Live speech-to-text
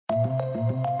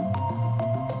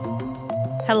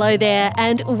Hello there,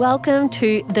 and welcome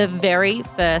to the very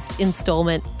first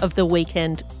instalment of the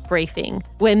Weekend Briefing,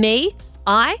 where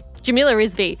Jamila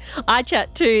Rizvi, I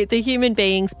chat to the human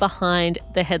beings behind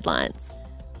the headlines.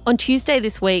 On Tuesday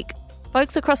this week,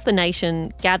 folks across the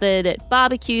nation gathered at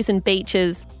barbecues and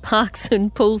beaches, parks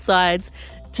and poolsides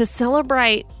to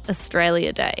celebrate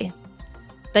Australia Day.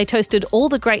 They toasted all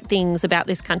the great things about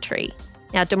this country,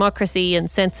 our democracy and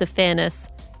sense of fairness,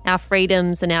 our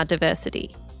freedoms and our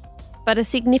diversity. But a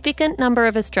significant number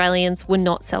of Australians were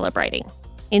not celebrating.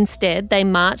 Instead, they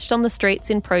marched on the streets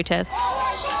in protest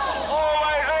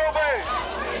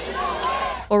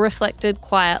or reflected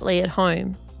quietly at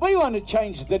home. We want to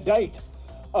change the date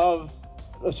of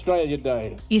Australia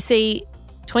Day. You see,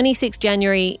 26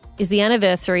 January is the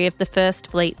anniversary of the First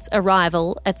Fleet's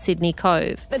arrival at Sydney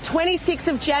Cove. The 26th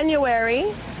of January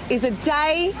is a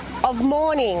day of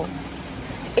mourning.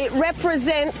 It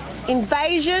represents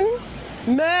invasion,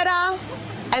 murder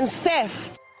and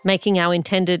theft. Making our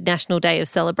intended National Day of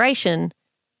celebration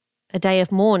a day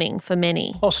of mourning for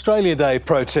many. Australia Day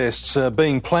protests are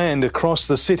being planned across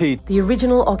the city. The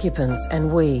original occupants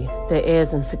and we, their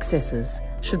heirs and successors,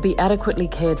 should be adequately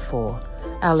cared for.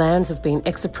 Our lands have been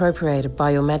expropriated by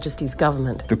Your Majesty's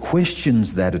government. The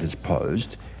questions that it has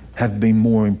posed have been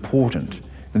more important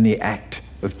than the act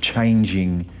of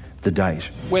changing the date.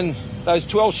 When those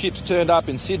 12 ships turned up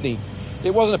in Sydney,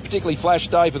 it wasn't a particularly flash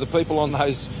day for the people on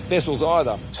those vessels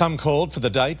either. Some called for the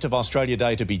date of Australia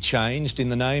Day to be changed in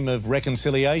the name of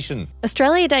reconciliation.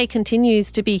 Australia Day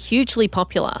continues to be hugely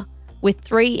popular, with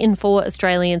 3 in 4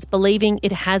 Australians believing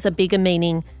it has a bigger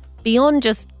meaning beyond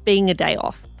just being a day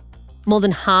off. More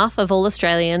than half of all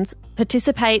Australians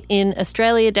participate in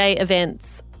Australia Day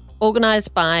events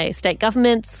organised by state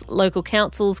governments, local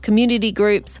councils, community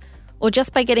groups, or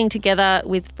just by getting together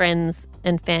with friends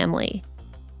and family.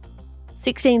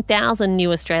 16,000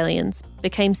 new Australians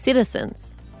became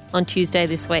citizens on Tuesday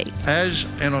this week. As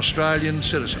an Australian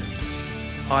citizen,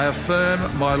 I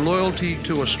affirm my loyalty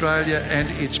to Australia and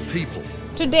its people.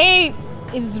 Today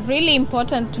is really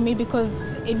important to me because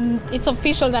it's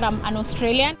official that I'm an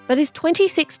Australian. But is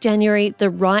 26 January the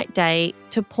right day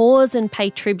to pause and pay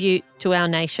tribute to our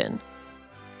nation?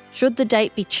 Should the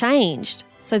date be changed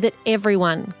so that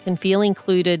everyone can feel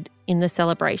included in the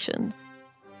celebrations?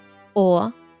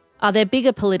 Or are there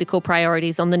bigger political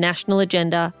priorities on the national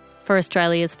agenda for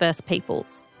Australia's First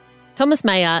Peoples? Thomas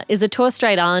Mayer is a Torres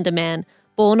Strait Islander man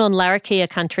born on Larrakia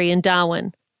country in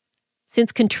Darwin.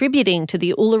 Since contributing to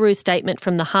the Uluru Statement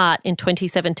from the Heart in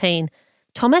 2017,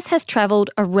 Thomas has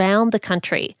travelled around the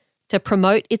country to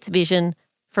promote its vision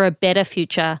for a better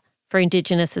future for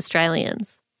Indigenous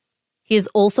Australians. He is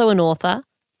also an author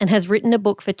and has written a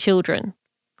book for children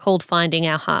called Finding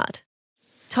Our Heart.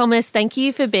 Thomas, thank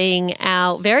you for being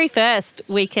our very first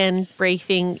Weekend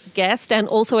Briefing guest, and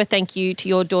also a thank you to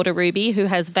your daughter Ruby, who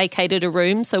has vacated a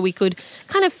room so we could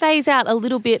kind of phase out a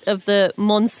little bit of the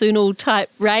monsoonal type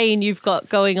rain you've got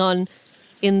going on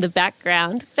in the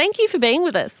background. Thank you for being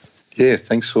with us. Yeah,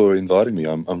 thanks for inviting me.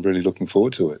 I'm really looking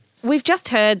forward to it. We've just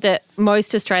heard that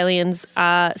most Australians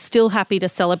are still happy to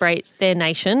celebrate their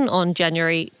nation on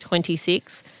January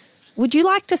 26. Would you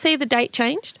like to see the date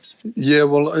changed? Yeah,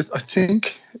 well, I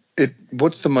think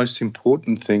what's the most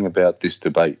important thing about this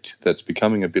debate that's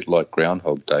becoming a bit like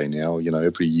Groundhog Day now? You know,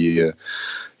 every year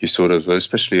you sort of,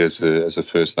 especially as a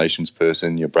First Nations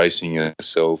person, you're bracing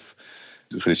yourself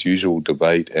for this usual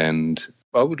debate, and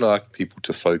I would like people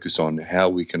to focus on how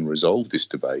we can resolve this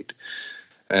debate.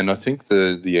 And I think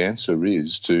the answer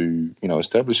is to,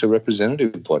 establish a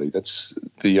representative body. That's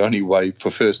the only way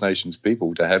for First Nations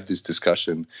people to have this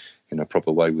discussion in a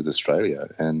proper way with Australia.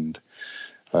 And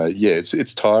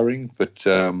it's tiring, but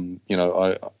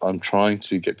I'm trying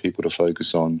to get people to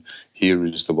focus on here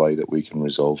is the way that we can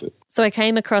resolve it. So I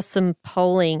came across some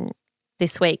polling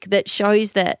this week that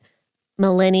shows that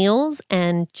millennials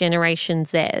and Generation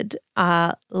Z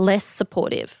are less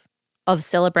supportive of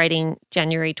celebrating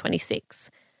January 26.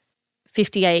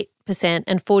 58%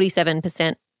 and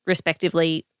 47%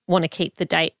 respectively want to keep the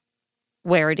date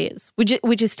where it is,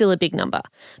 which is still a big number.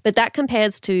 But that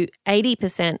compares to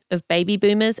 80% of baby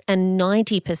boomers and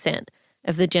 90%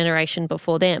 of the generation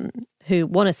before them who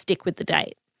want to stick with the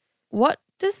date. What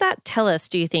does that tell us,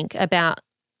 do you think, about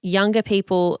younger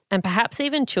people and perhaps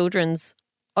even children's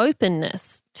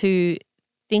openness to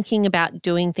thinking about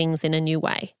doing things in a new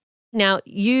way? Now,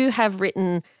 you have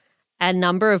written a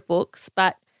number of books,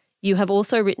 but you have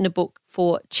also written a book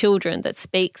for children that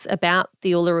speaks about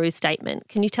the Uluru Statement.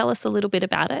 Can you tell us a little bit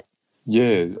about it?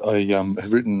 Yeah, I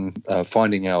have written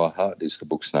Finding Our Heart is the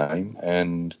book's name,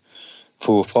 and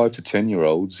for 5 to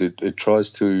 10-year-olds, it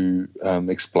tries to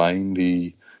explain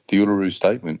the the Uluru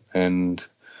Statement. And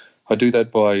I do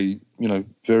that by,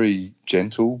 very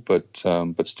gentle but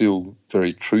still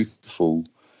very truthful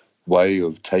way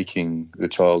of taking the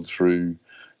child through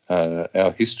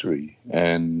our history.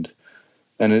 And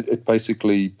it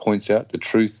basically points out the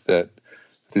truth that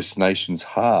this nation's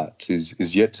heart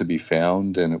is yet to be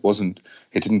found, and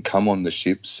it didn't come on the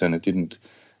ships, and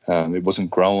it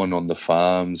wasn't growing on the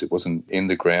farms, it wasn't in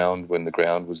the ground when the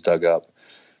ground was dug up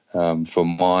for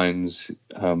mines,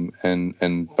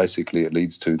 and basically it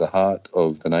leads to the heart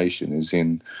of the nation is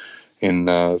in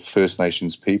First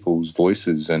Nations people's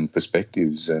voices and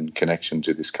perspectives and connection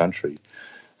to this country.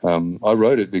 I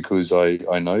wrote it because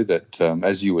I know that,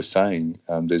 as you were saying,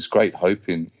 there's great hope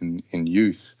in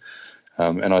youth.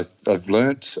 And I've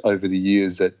learnt over the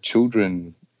years that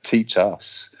children teach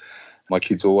us. My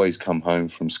kids always come home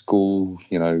from school,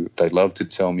 they love to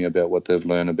tell me about what they've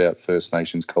learned about First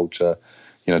Nations culture.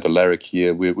 The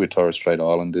Larrakia, we're Torres Strait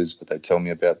Islanders, but they tell me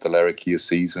about the Larrakia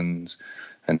seasons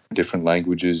and different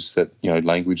languages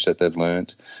language that they've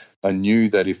learnt. I knew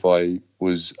that if I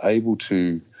was able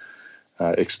to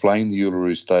explain the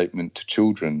Uluru Statement to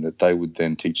children, that they would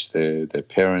then teach their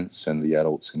parents and the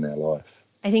adults in their life.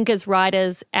 I think as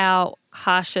writers, our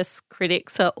harshest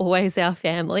critics are always our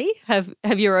family. Have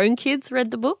your own kids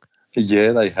read the book?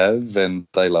 Yeah, they have, and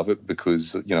they love it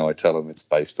because, I tell them it's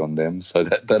based on them, so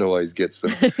that always gets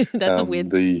them. That's a win.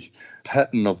 The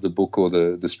pattern of the book or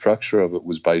the structure of it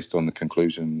was based on the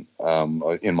conclusion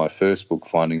in my first book,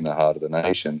 Finding the Heart of the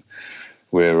Nation,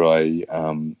 where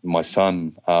my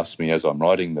son asked me as I'm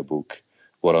writing the book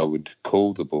what I would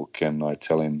call the book, and I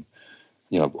tell him,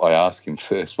 I ask him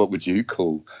first, what would you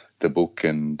call the book?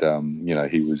 And,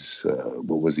 he was,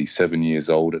 7 years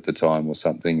old at the time or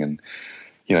something, and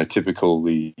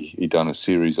typically he'd done a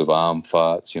series of armpit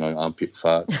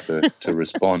farts to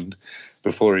respond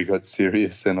before he got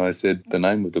serious. And I said, the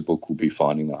name of the book will be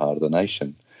Finding the Heart of the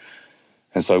Nation.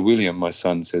 And so William, my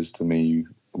son, says to me,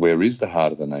 where is the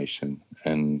heart of the nation?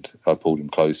 And I pulled him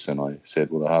close and I said,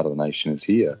 well, the heart of the nation is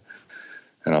here.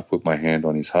 And I put my hand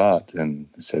on his heart and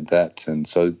said that. And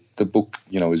so the book,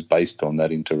 is based on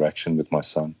that interaction with my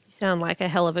son. You sound like a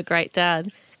hell of a great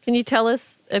dad. Can you tell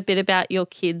us a bit about your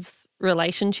kids'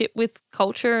 relationship with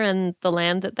culture and the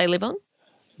land that they live on?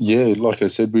 Yeah, like I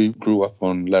said, we grew up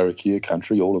on Larrakia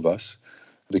country, all of us.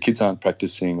 The kids aren't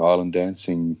practicing island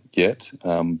dancing yet,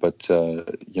 but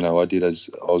I did as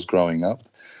I was growing up.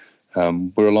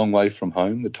 We're a long way from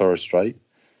home, the Torres Strait,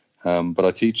 but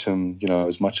I teach them,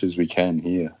 as much as we can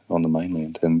here on the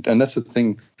mainland. And that's the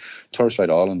thing, Torres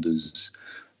Strait Islanders,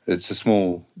 it's a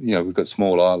small, we've got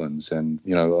small islands, and,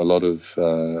 a lot of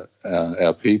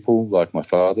our people, like my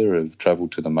father, have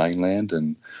travelled to the mainland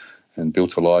and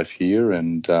built a life here,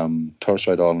 and Torres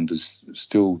Strait Islanders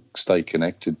still stay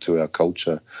connected to our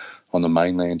culture on the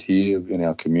mainland here in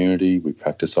our community. We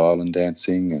practice island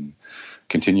dancing and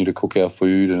continue to cook our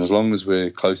food, and as long as we're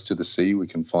close to the sea, we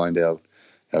can find our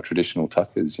traditional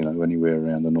tuckers, anywhere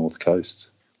around the north coast.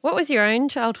 What was your own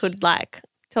childhood like?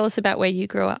 Tell us about where you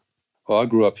grew up. Well, I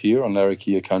grew up here on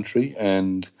Larrakia country,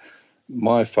 and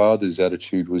my father's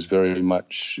attitude was very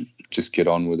much just get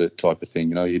on with it type of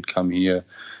thing. He'd come here,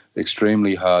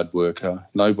 extremely hard worker.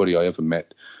 Nobody I ever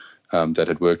met that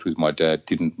had worked with my dad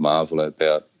didn't marvel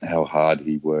about how hard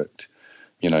he worked.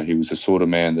 He was the sort of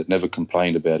man that never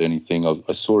complained about anything.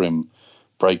 I saw him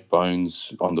break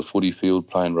bones on the footy field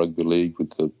playing rugby league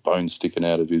with the bones sticking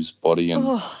out of his body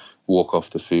and walk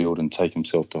off the field and take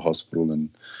himself to hospital and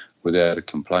without a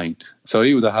complaint. So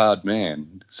he was a hard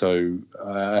man. So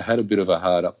I had a bit of a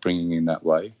hard upbringing in that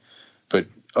way. But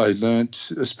I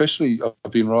learnt, especially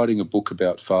I've been writing a book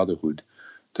about fatherhood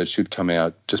that should come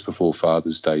out just before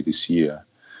Father's Day this year.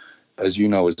 As you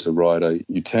know, as a writer,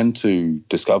 you tend to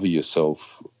discover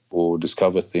yourself or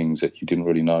discover things that you didn't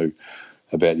really know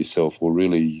about yourself or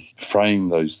really frame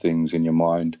those things in your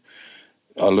mind.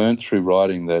 I learned through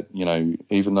writing that,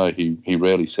 even though he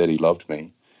rarely said he loved me,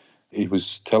 he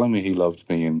was telling me he loved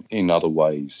me in other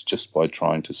ways just by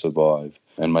trying to survive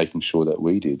and making sure that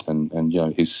we did. And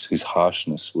his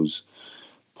harshness was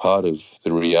part of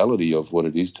the reality of what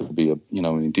it is to be an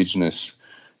Indigenous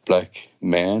black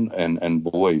man and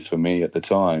boy for me at the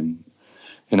time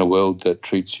in a world that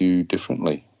treats you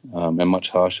differently and much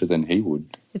harsher than he would.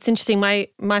 It's interesting.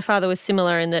 My father was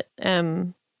similar in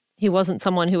that he wasn't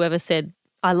someone who ever said,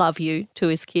 I love you to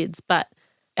his kids, but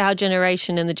our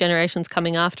generation and the generations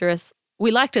coming after us, we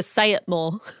like to say it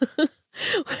more,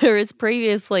 whereas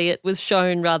previously it was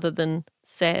shown rather than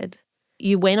said.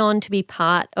 You went on to be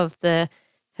part of the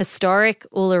historic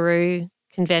Uluru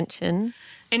Convention.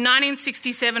 In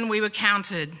 1967, we were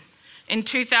counted. In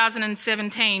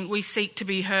 2017, we seek to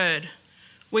be heard.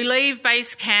 We leave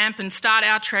base camp and start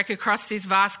our trek across this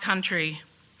vast country,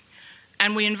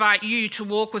 and we invite you to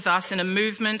walk with us in a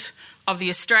movement of the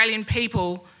Australian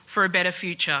people for a better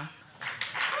future.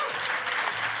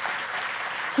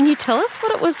 Can you tell us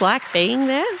what it was like being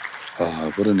there?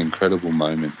 Oh, what an incredible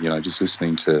moment. You know, just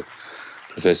listening to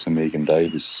Professor Megan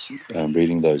Davis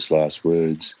reading those last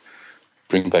words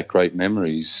bring back great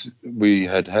memories. We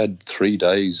had 3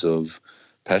 days of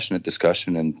passionate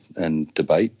discussion and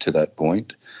debate to that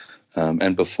point.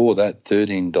 And before that,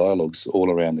 13 dialogues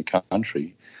all around the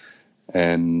country.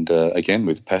 And again,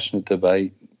 with passionate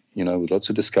debate, you know, with lots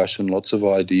of discussion, lots of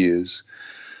ideas.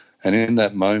 And in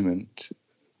that moment,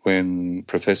 when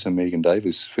Professor Megan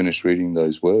Davis finished reading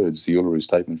those words, the Uluru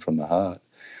Statement from the Heart,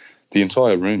 the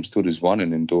entire room stood as one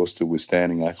and endorsed it with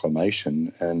standing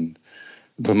acclamation. And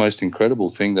the most incredible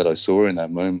thing that I saw in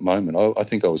that moment, I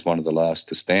think I was one of the last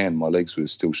to stand. My legs were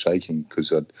still shaking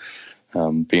because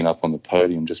I'd been up on the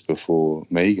podium just before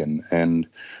Megan. And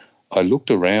I looked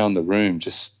around the room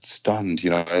just stunned, you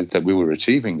know, that we were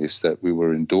achieving this, that we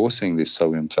were endorsing this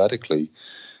so emphatically.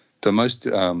 The most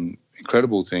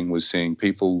incredible thing was seeing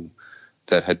people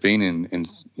that had been in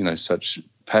you know, such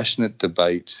passionate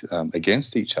debate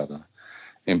against each other,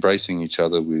 embracing each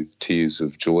other with tears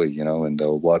of joy, you know, and they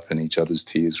were wiping each other's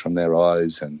tears from their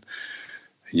eyes. And,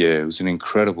 yeah, it was an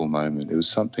incredible moment. It was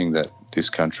something that this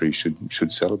country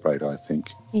should celebrate, I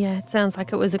think. Yeah, it sounds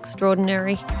like it was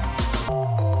extraordinary.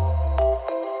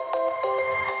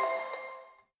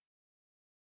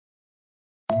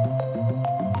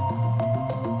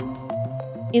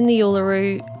 In the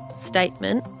Uluru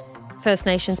Statement, First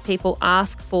Nations people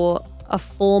ask for a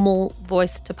formal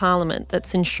voice to Parliament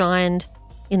that's enshrined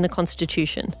in the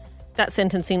Constitution. That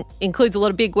sentence includes a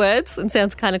lot of big words and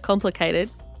sounds kind of complicated.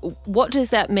 What does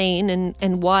that mean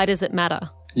and why does it matter?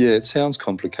 Yeah, it sounds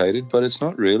complicated, but it's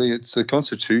not really. It's the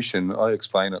Constitution. I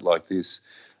explain it like this.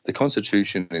 The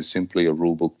Constitution is simply a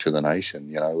rule book to the nation.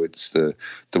 You know, it's the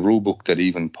rule book that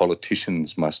even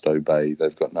politicians must obey.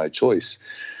 They've got no choice.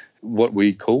 What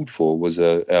we called for was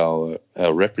our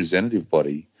representative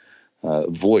body,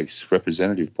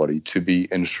 representative body, to be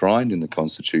enshrined in the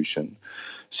Constitution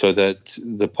so that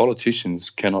the politicians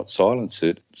cannot silence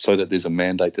it, so that there's a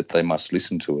mandate that they must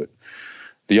listen to it.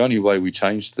 The only way we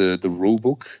changed the rule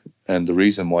book, and the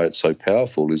reason why it's so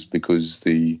powerful, is because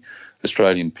the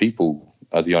Australian people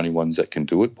are the only ones that can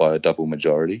do it by a double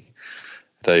majority.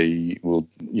 They will,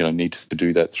 you know, need to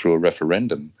do that through a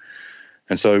referendum.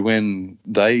 And so when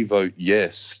they vote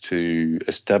yes to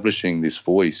establishing this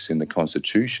voice in the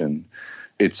Constitution,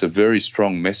 it's a very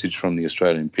strong message from the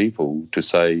Australian people to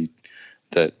say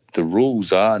that the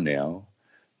rules are now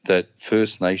that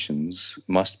First Nations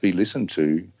must be listened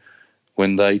to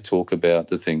when they talk about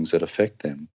the things that affect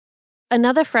them.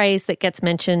 Another phrase that gets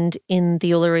mentioned in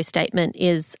the Uluru Statement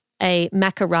is a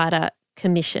Makarrata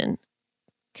Commission.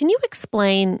 Can you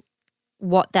explain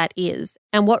what that is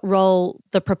and what role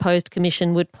the proposed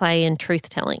commission would play in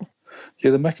truth-telling?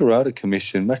 Yeah, the Makarrata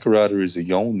Commission, Makarrata is a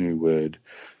Yolngu word,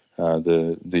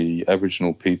 the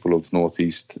Aboriginal people of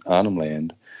northeast Arnhem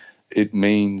Land. It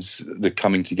means the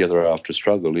coming together after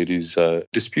struggle. It is a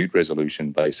dispute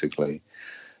resolution, basically.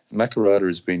 Makarrata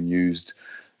has been used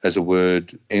as a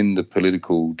word in the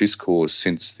political discourse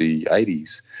since the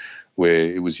 80s,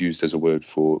 where it was used as a word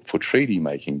for treaty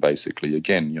making, basically,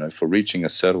 again, you know, for reaching a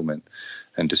settlement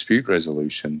and dispute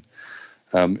resolution.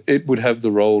 It would have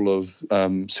the role of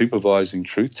supervising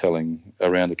truth-telling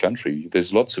around the country.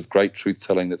 There's lots of great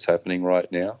truth-telling that's happening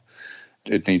right now.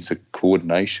 It needs a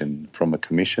coordination from a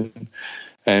commission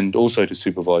and also to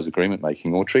supervise agreement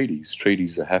making or treaties.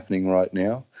 Treaties are happening right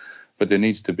now, but there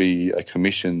needs to be a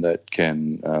commission that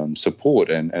can support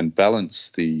and balance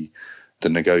the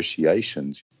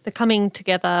negotiations. The coming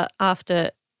together after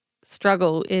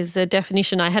struggle is a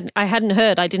definition I hadn't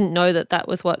heard. I didn't know that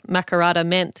was what Makarrata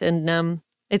meant, and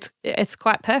it's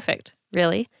quite perfect,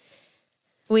 really.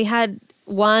 We had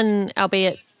one,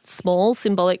 albeit small,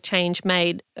 symbolic change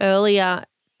made earlier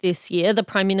this year. The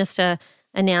Prime Minister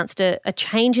announced a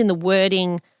change in the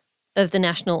wording of the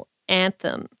national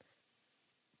anthem.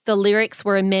 The lyrics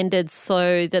were amended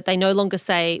so that they no longer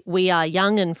say "we are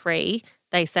young and free."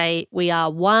 They say "we are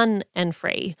one and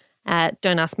free."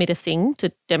 Don't ask me to sing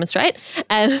to demonstrate.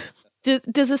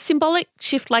 Does a symbolic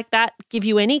shift like that give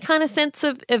you any kind of sense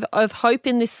of hope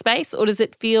in this space, or does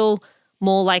it feel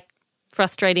more like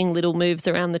frustrating little moves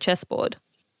around the chessboard?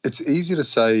 It's easy to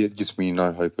say it gives me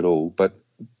no hope at all, but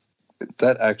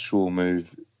that actual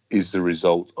move is the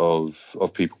result of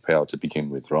people power to begin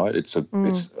with, right? It's a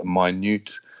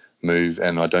minute move,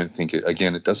 and I don't think it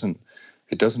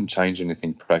it doesn't change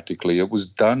anything practically. It was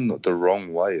done the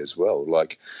wrong way as well.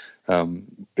 Like,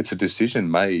 it's a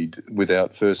decision made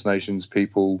without First Nations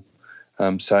people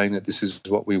saying that this is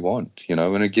what we want, you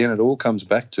know. And again, it all comes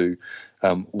back to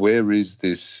where is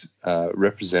this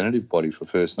representative body for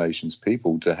First Nations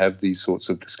people to have these sorts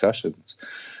of discussions?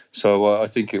 So I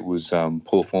think it was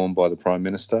poor form by the Prime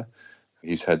Minister.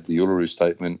 He's had the Uluru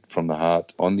Statement from the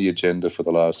Heart on the agenda for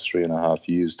the last 3.5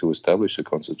 years to establish a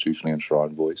constitutionally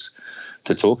enshrined voice,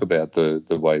 to talk about the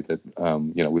way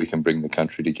that we can bring the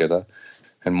country together.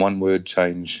 And one word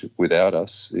change without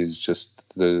us is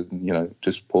just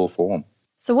just poor form.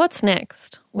 So what's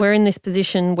next? We're in this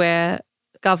position where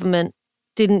government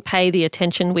didn't pay the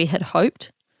attention we had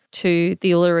hoped to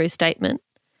the Uluru Statement.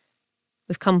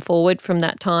 We've come forward from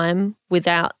that time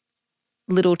without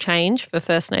little change for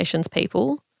First Nations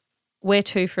people. Where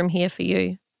to from here for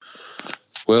you?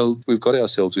 Well, we've got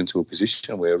ourselves into a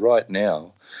position where right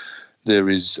now there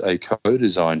is a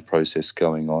co-design process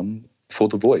going on for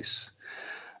the voice.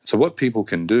 So what people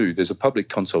can do, there's a public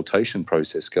consultation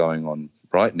process going on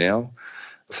right now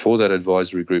for that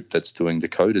advisory group that's doing the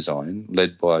co-design,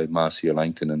 led by Marcia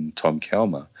Langton and Tom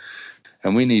Calma.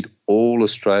 And we need all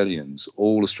Australians,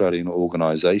 all Australian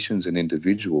organisations and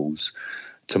individuals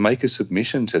to make a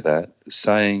submission to that,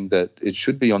 saying that it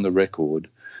should be on the record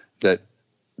that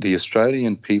the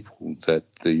Australian people, that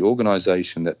the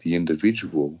organisation, that the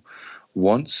individual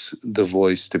wants the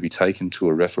voice to be taken to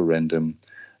a referendum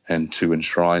and to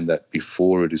enshrine that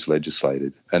before it is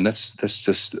legislated. And that's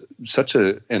just such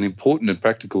an important and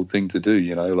practical thing to do,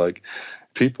 you know. Like,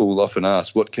 people often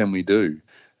ask, what can we do?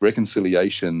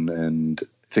 Reconciliation and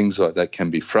things like that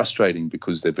can be frustrating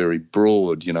because they're very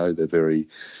broad, you know, they're very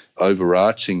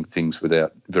overarching things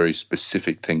without very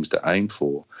specific things to aim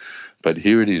for. But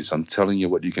here it is. I'm telling you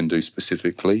what you can do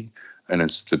specifically, and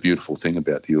it's the beautiful thing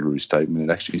about the Uluru Statement.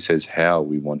 It actually says how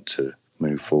we want to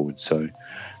move forward. So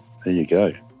there you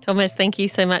go. Thomas, thank you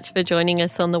so much for joining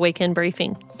us on the Weekend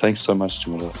Briefing. Thanks so much,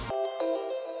 Jamila.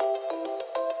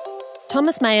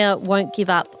 Thomas Mayer won't give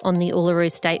up on the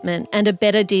Uluru Statement and a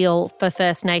better deal for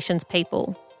First Nations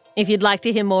people. If you'd like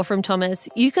to hear more from Thomas,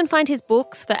 you can find his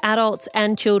books for adults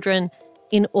and children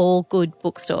in all good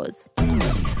bookstores.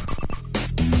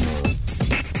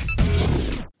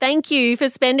 Thank you for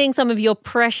spending some of your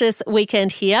precious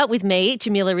weekend here with me,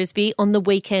 Jamila Rizvi, on the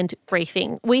Weekend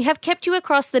Briefing. We have kept you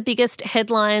across the biggest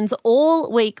headlines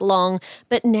all week long,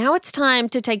 but now it's time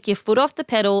to take your foot off the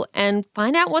pedal and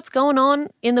find out what's going on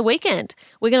in the weekend.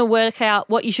 We're going to work out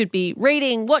what you should be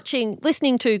reading, watching,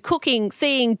 listening to, cooking,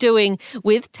 seeing, doing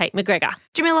with Tate McGregor.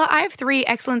 Jamila, I have 3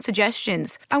 excellent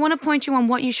suggestions. I want to point you on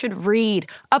what you should read,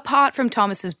 apart from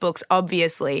Thomas's books,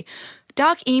 obviously.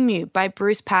 Dark Emu by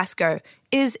Bruce Pascoe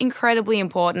is incredibly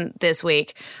important this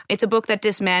week. It's a book that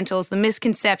dismantles the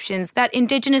misconceptions that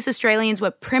Indigenous Australians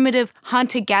were primitive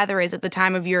hunter-gatherers at the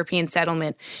time of European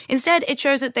settlement. Instead, it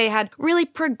shows that they had really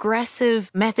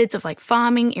progressive methods of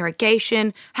farming,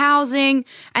 irrigation, housing,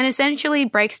 and essentially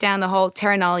breaks down the whole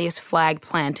Terra Nullius flag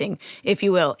planting, if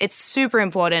you will. It's super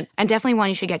important and definitely one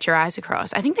you should get your eyes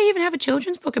across. I think they even have a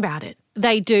children's book about it.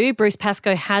 They do. Bruce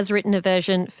Pascoe has written a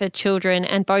version for children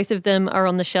and both of them are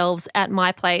on the shelves at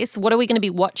my place. What are we going to be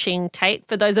watching, Tate,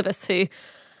 for those of us who,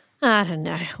 I don't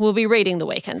know, we'll be reading the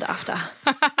weekend after?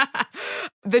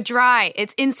 The Dry.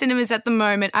 It's in cinemas at the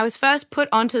moment. I was first put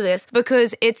onto this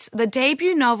because it's the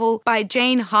debut novel by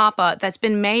Jane Harper that's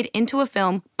been made into a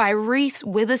film by Reese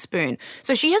Witherspoon.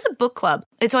 So she has a book club.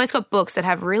 It's always got books that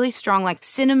have really strong,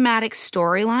 cinematic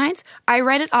storylines. I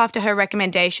read it after her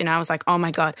recommendation. I was like, oh my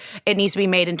God, it needs to be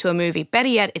made into a movie. Better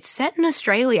yet, it's set in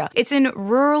Australia. It's in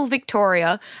rural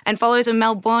Victoria and follows a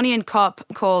Melbourneian cop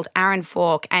called Aaron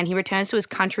Falk, and he returns to his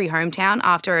country hometown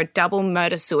after a double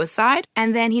murder-suicide,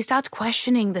 and then he starts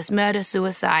questioning this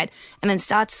murder-suicide and then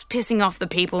starts pissing off the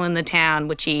people in the town,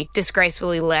 which he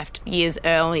disgracefully left years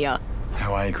earlier.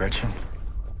 How are you, Gretchen?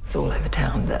 It's all over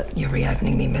town that you're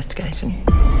reopening the investigation.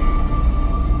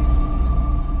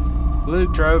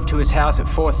 Luke drove to his house at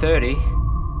 4:30,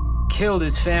 killed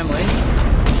his family,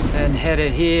 and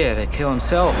headed here to kill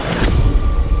himself.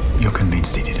 You're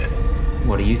convinced he did it?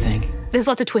 What do you think? There's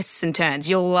lots of twists and turns.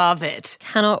 You'll love it.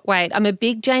 Cannot wait. I'm a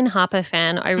big Jane Harper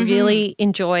fan. I really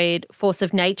enjoyed Force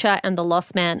of Nature and The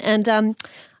Lost Man. And I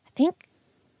think,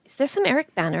 is there some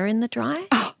Eric Bana in The Dry?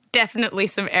 Oh, definitely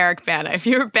some Eric Bana. If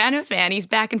you're a Bana fan, he's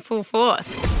back in full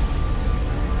force.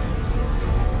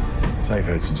 So you've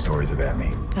heard some stories about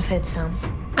me. I've heard some.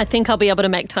 I think I'll be able to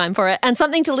make time for it. And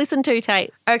something to listen to,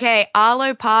 Tate. Okay,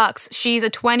 Arlo Parks. She's a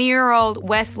 20-year-old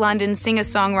West London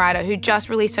singer-songwriter who just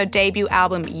released her debut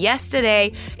album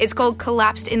yesterday. It's called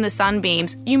Collapsed in the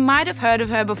Sunbeams. You might have heard of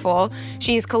her before.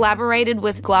 She's collaborated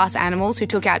with Glass Animals, who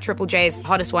took out Triple J's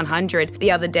Hottest 100 the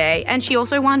other day. And she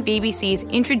also won BBC's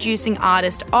Introducing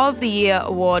Artist of the Year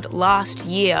award last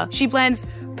year. She blends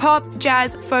pop,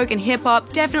 jazz, folk and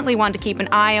hip-hop, definitely one to keep an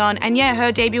eye on. And yeah,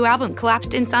 her debut album,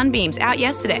 Collapsed in Sunbeams, out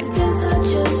yesterday.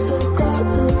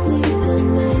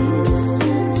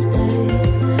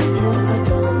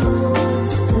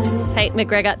 Tate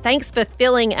McGregor, thanks for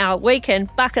filling our weekend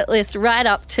bucket list right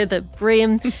up to the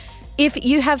brim. If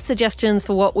you have suggestions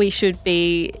for what we should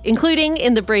be including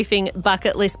in the briefing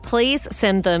bucket list, please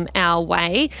send them our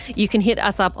way. You can hit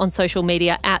us up on social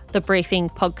media at The Briefing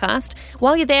Podcast.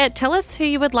 While you're there, tell us who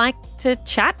you would like to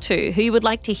chat to, who you would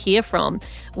like to hear from.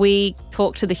 We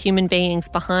talk to the human beings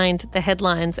behind the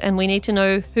headlines, and we need to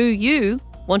know who you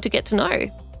want to get to know.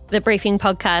 The Briefing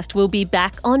Podcast will be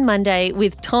back on Monday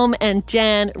with Tom and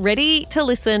Jan, ready to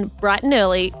listen bright and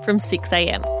early from 6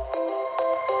 a.m.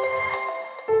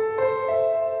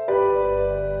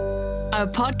 A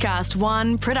Podcast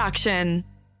One production.